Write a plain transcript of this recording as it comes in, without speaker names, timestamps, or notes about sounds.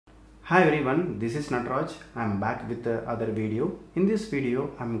Hi everyone, this is Nataraj. I am back with the other video. In this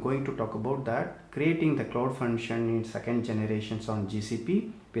video, I am going to talk about that creating the cloud function in second generations on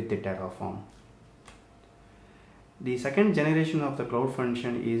GCP with the Terraform. The second generation of the cloud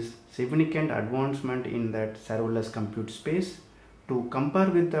function is significant advancement in that serverless compute space. To compare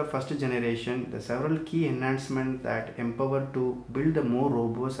with the first generation, the several key enhancements that empower to build the more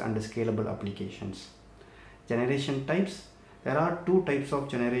robust and scalable applications. Generation types. There are two types of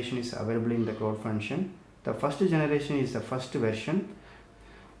generation is available in the cloud function. The first generation is the first version.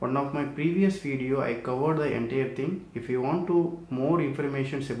 One of my previous video I covered the entire thing. If you want to more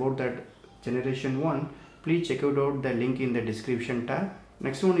information about that generation 1, please check out the link in the description tab.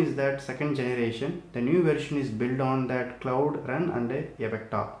 Next one is that second generation. The new version is built on that Cloud Run and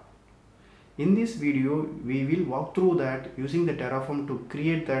Avecta. In this video, we will walk through that using the Terraform to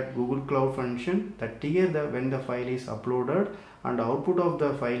create that Google Cloud function that trigger when the file is uploaded and the output of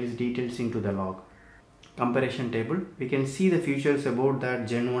the file is details into the log. Comparison table. We can see the features about that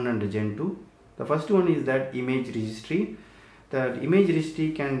Gen 1 and Gen 2. The first one is that image registry. The image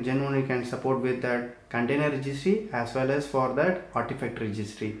registry Gen 1 can support with that container registry as well as for that artifact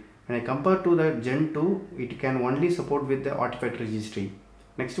registry. When I compare to the Gen 2, it can only support with the artifact registry.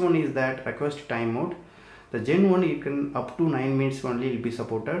 Next one is that request timeout. The Gen 1 it can up to 9 minutes only will be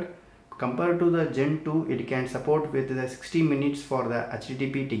supported. Compared to the Gen 2, it can support with the 60 minutes for the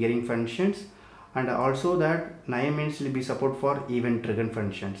HTTP triggering functions, and also that 9 minutes will be support for event trigger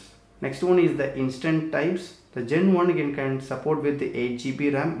functions. Next one is the instant types. The Gen 1 can support with the 8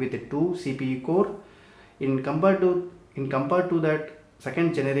 GB RAM with the 2 CPU core. In compared to that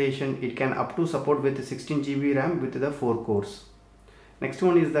second generation, it can up to support with the 16 GB RAM with the 4 cores. Next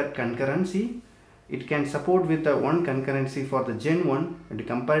one is that concurrency. It can support with the 1 concurrency for the Gen 1, and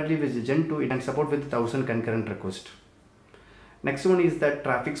comparatively with the Gen 2, it can support with 1000 concurrent requests. Next one is that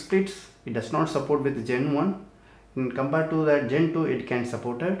traffic splits. It does not support with the Gen 1. In compared to that Gen 2, it can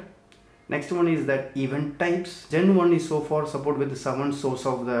support it. Next one is that event types. Gen 1 is so far support with 7 source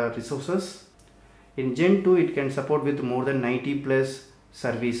of the resources. In Gen 2, it can support with more than 90 plus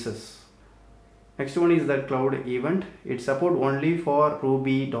services. Next one is the cloud event. It support only for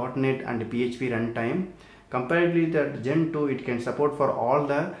Ruby, .NET and PHP runtime. Comparatively that Gen 2, it can support for all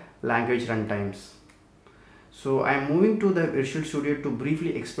the language runtimes. So I am moving to the Visual Studio to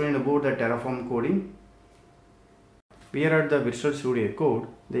briefly explain about the Terraform coding. We are at the Visual Studio Code.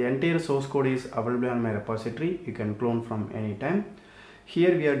 The entire source code is available on my repository. You can clone from any time.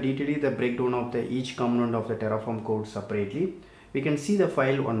 Here we are detailing the breakdown of each component of the Terraform code separately. We can see the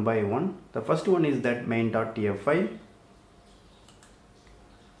file one by one. The first one is that main.tf file.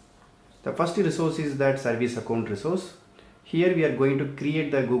 The first resource is that service account resource. Here we are going to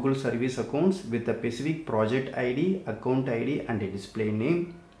create the Google service accounts with the specific project ID, account ID and a display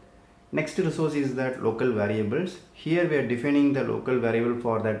name. Next resource is that local variables. Here we are defining the local variable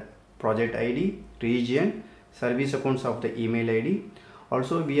for that project ID, region, service accounts of the email ID.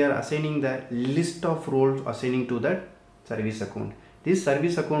 Also we are assigning the list of roles assigning to that service account. This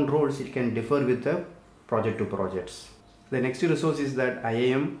service account roles it can differ with the project to projects. The next resource is that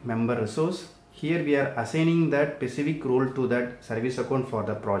IAM member resource. Here we are assigning that specific role to that service account for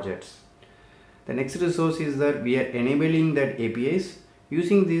the projects. The next resource is that we are enabling that APIs.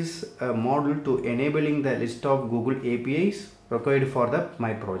 Using this module to enabling the list of Google APIs required for the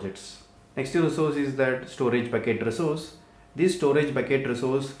my projects. Next resource is that storage bucket resource. This storage bucket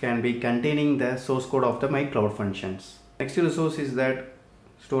resource can be containing the source code of the my cloud functions. Next resource is that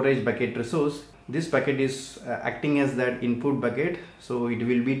storage bucket resource. This bucket is acting as that input bucket, so it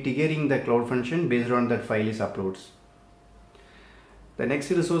will be triggering the cloud function based on that file is uploads. The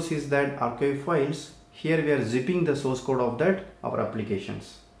next resource is that archive files. Here we are zipping the source code of that our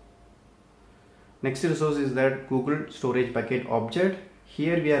applications. Next resource is that Google storage bucket object.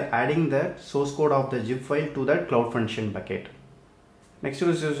 Here we are adding the source code of the zip file to that cloud function bucket. Next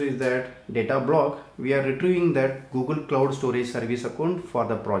resource is that data block. We are retrieving that Google Cloud Storage Service account for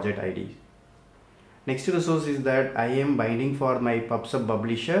the project ID. Next resource is that I am binding for my PubSub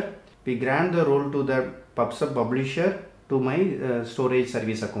publisher. We grant the role to the PubSub publisher to my storage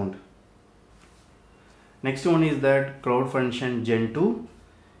service account. Next one is that cloud function Gen 2.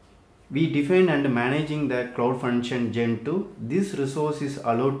 We define and managing the cloud function Gen 2. This resource is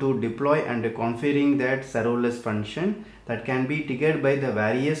allowed to deploy and configuring that serverless function that can be triggered by the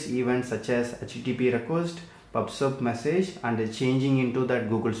various events such as HTTP request, PubSub message and changing into that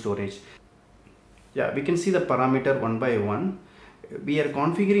Google storage. Yeah, we can see the parameter one by one. We are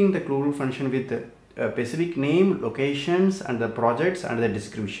configuring the Google function with a specific name, locations and the projects and the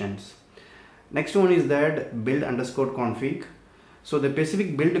descriptions. Next one is that build underscore config. So the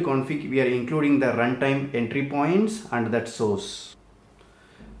specific build config, we are including the runtime entry points and that source.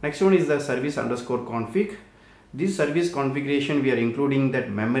 Next one is the service underscore config. This service configuration, we are including that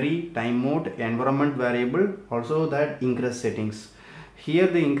memory, time mode, environment variable, also that ingress settings. Here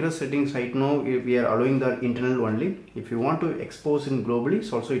the ingress settings right now we are allowing the internal only. If you want to expose in globally,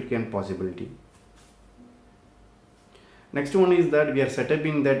 so also it can possibility. Next one is that we are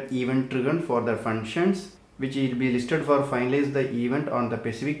setting that event trigger for the functions, which will be listed for finalize the event on the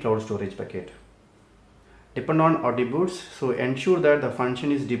specific cloud storage bucket. Depend on attributes, so ensure that the function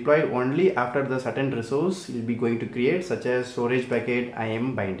is deployed only after the certain resource will be going to create, such as storage bucket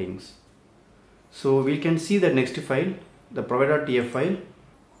IAM bindings. So we can see the next file, the provider.tf file.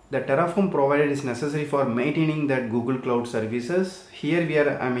 The Terraform provider is necessary for maintaining that Google Cloud services.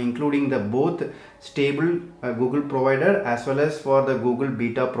 Here I'm including the both stable Google provider as well as for the Google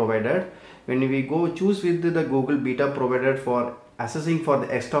beta provider. When we go choose with the Google beta provider for assessing for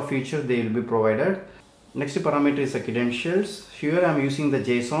the extra feature, they will be provided. Next parameter is the credentials. Here I am using the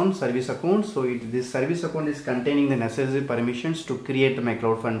JSON service account. So this service account is containing the necessary permissions to create my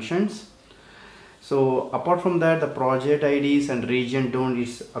cloud functions. So apart from that, the project IDs and region tone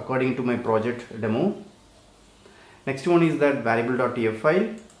is according to my project demo. Next one is that variable.tf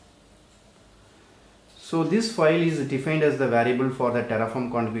file. So this file is defined as the variable for the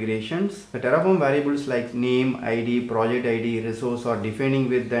Terraform configurations. The Terraform variables like name, ID, project ID, resource are defining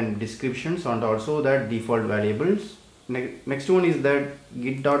with then descriptions and also the default variables. Next one is that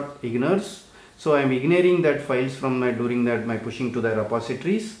git.ignores. So I am ignoring that files from during that my pushing to the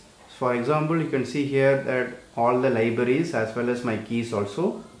repositories. For example, you can see here that all the libraries as well as my keys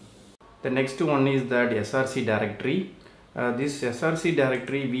also. The next one is that src directory. This src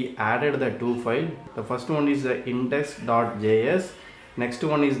directory we added the two files. The first one is the index.js. Next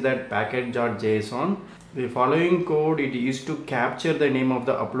one is that package.json. The following code it used to capture the name of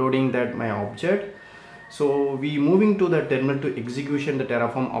the uploading that my object. So we moving to the terminal to execution the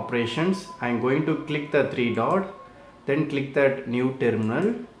Terraform operations. I am going to click the three dot, then click that new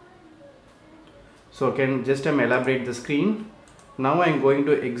terminal. So can just elaborate the screen. Now I am going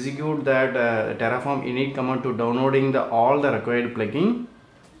to execute that Terraform init command to downloading all the required plugin.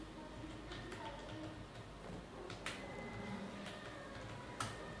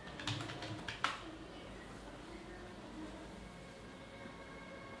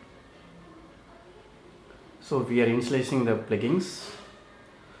 So we are initializing the plugins.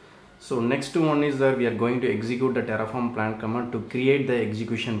 So next one is that we are going to execute the Terraform plan command to create the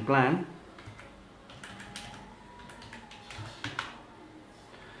execution plan.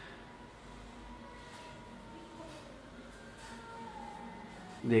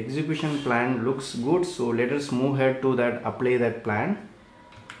 The execution plan looks good, so let us move ahead to that apply that plan.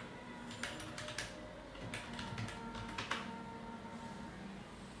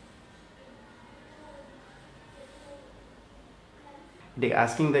 They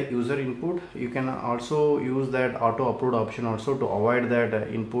asking the user input. You can also use that auto upload option also to avoid that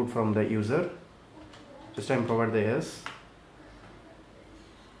input from the user. Just time provide the yes.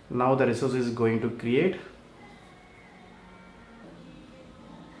 Now the resource is going to create.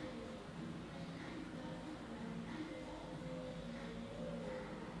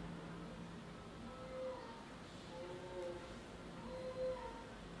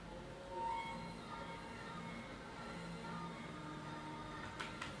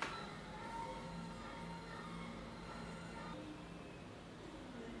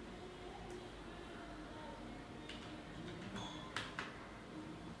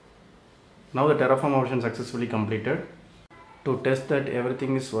 Now the Terraform option successfully completed. To test that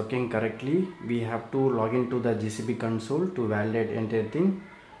everything is working correctly, we have to log into the GCP console to validate entire thing.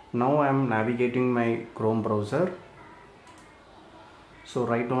 Now I am navigating my Chrome browser. So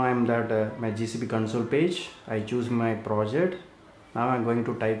right now I am that my GCP console page. I choose my project. Now I am going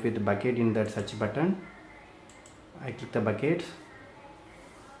to type with bucket in that search button. I click the bucket.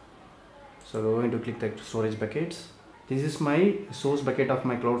 So we're going to click the storage buckets. This is my source bucket of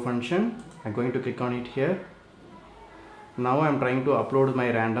my cloud function. I'm going to click on it here. Now I'm trying to upload my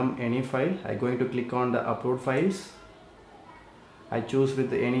random any file. I'm going to click on the upload files. I choose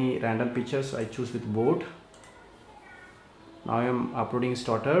with any random pictures. I choose with both. Now I'm uploading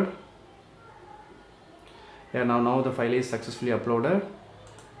started. Yeah, now the file is successfully uploaded.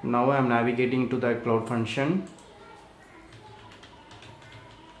 Now I'm navigating to the cloud function.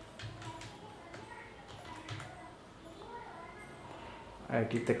 I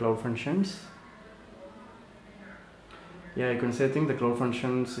click the cloud functions. Yeah, you can say the cloud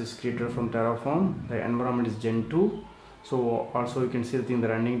functions is created from Terraform. The environment is Gen 2. So also you can see the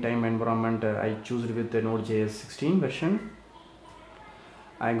running time environment I choose with the Node.js 16 version.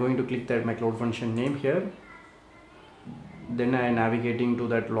 I'm going to click that my cloud function name here. Then I am navigating to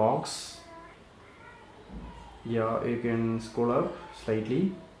that logs. Yeah, you can scroll up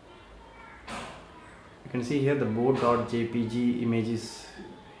slightly. You can see here the board.jpg image is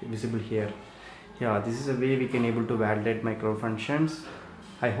visible here. Yeah, this is a way we can able to validate my cloud functions.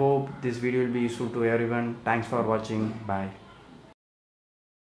 I hope this video will be useful to everyone. Thanks for watching. Bye.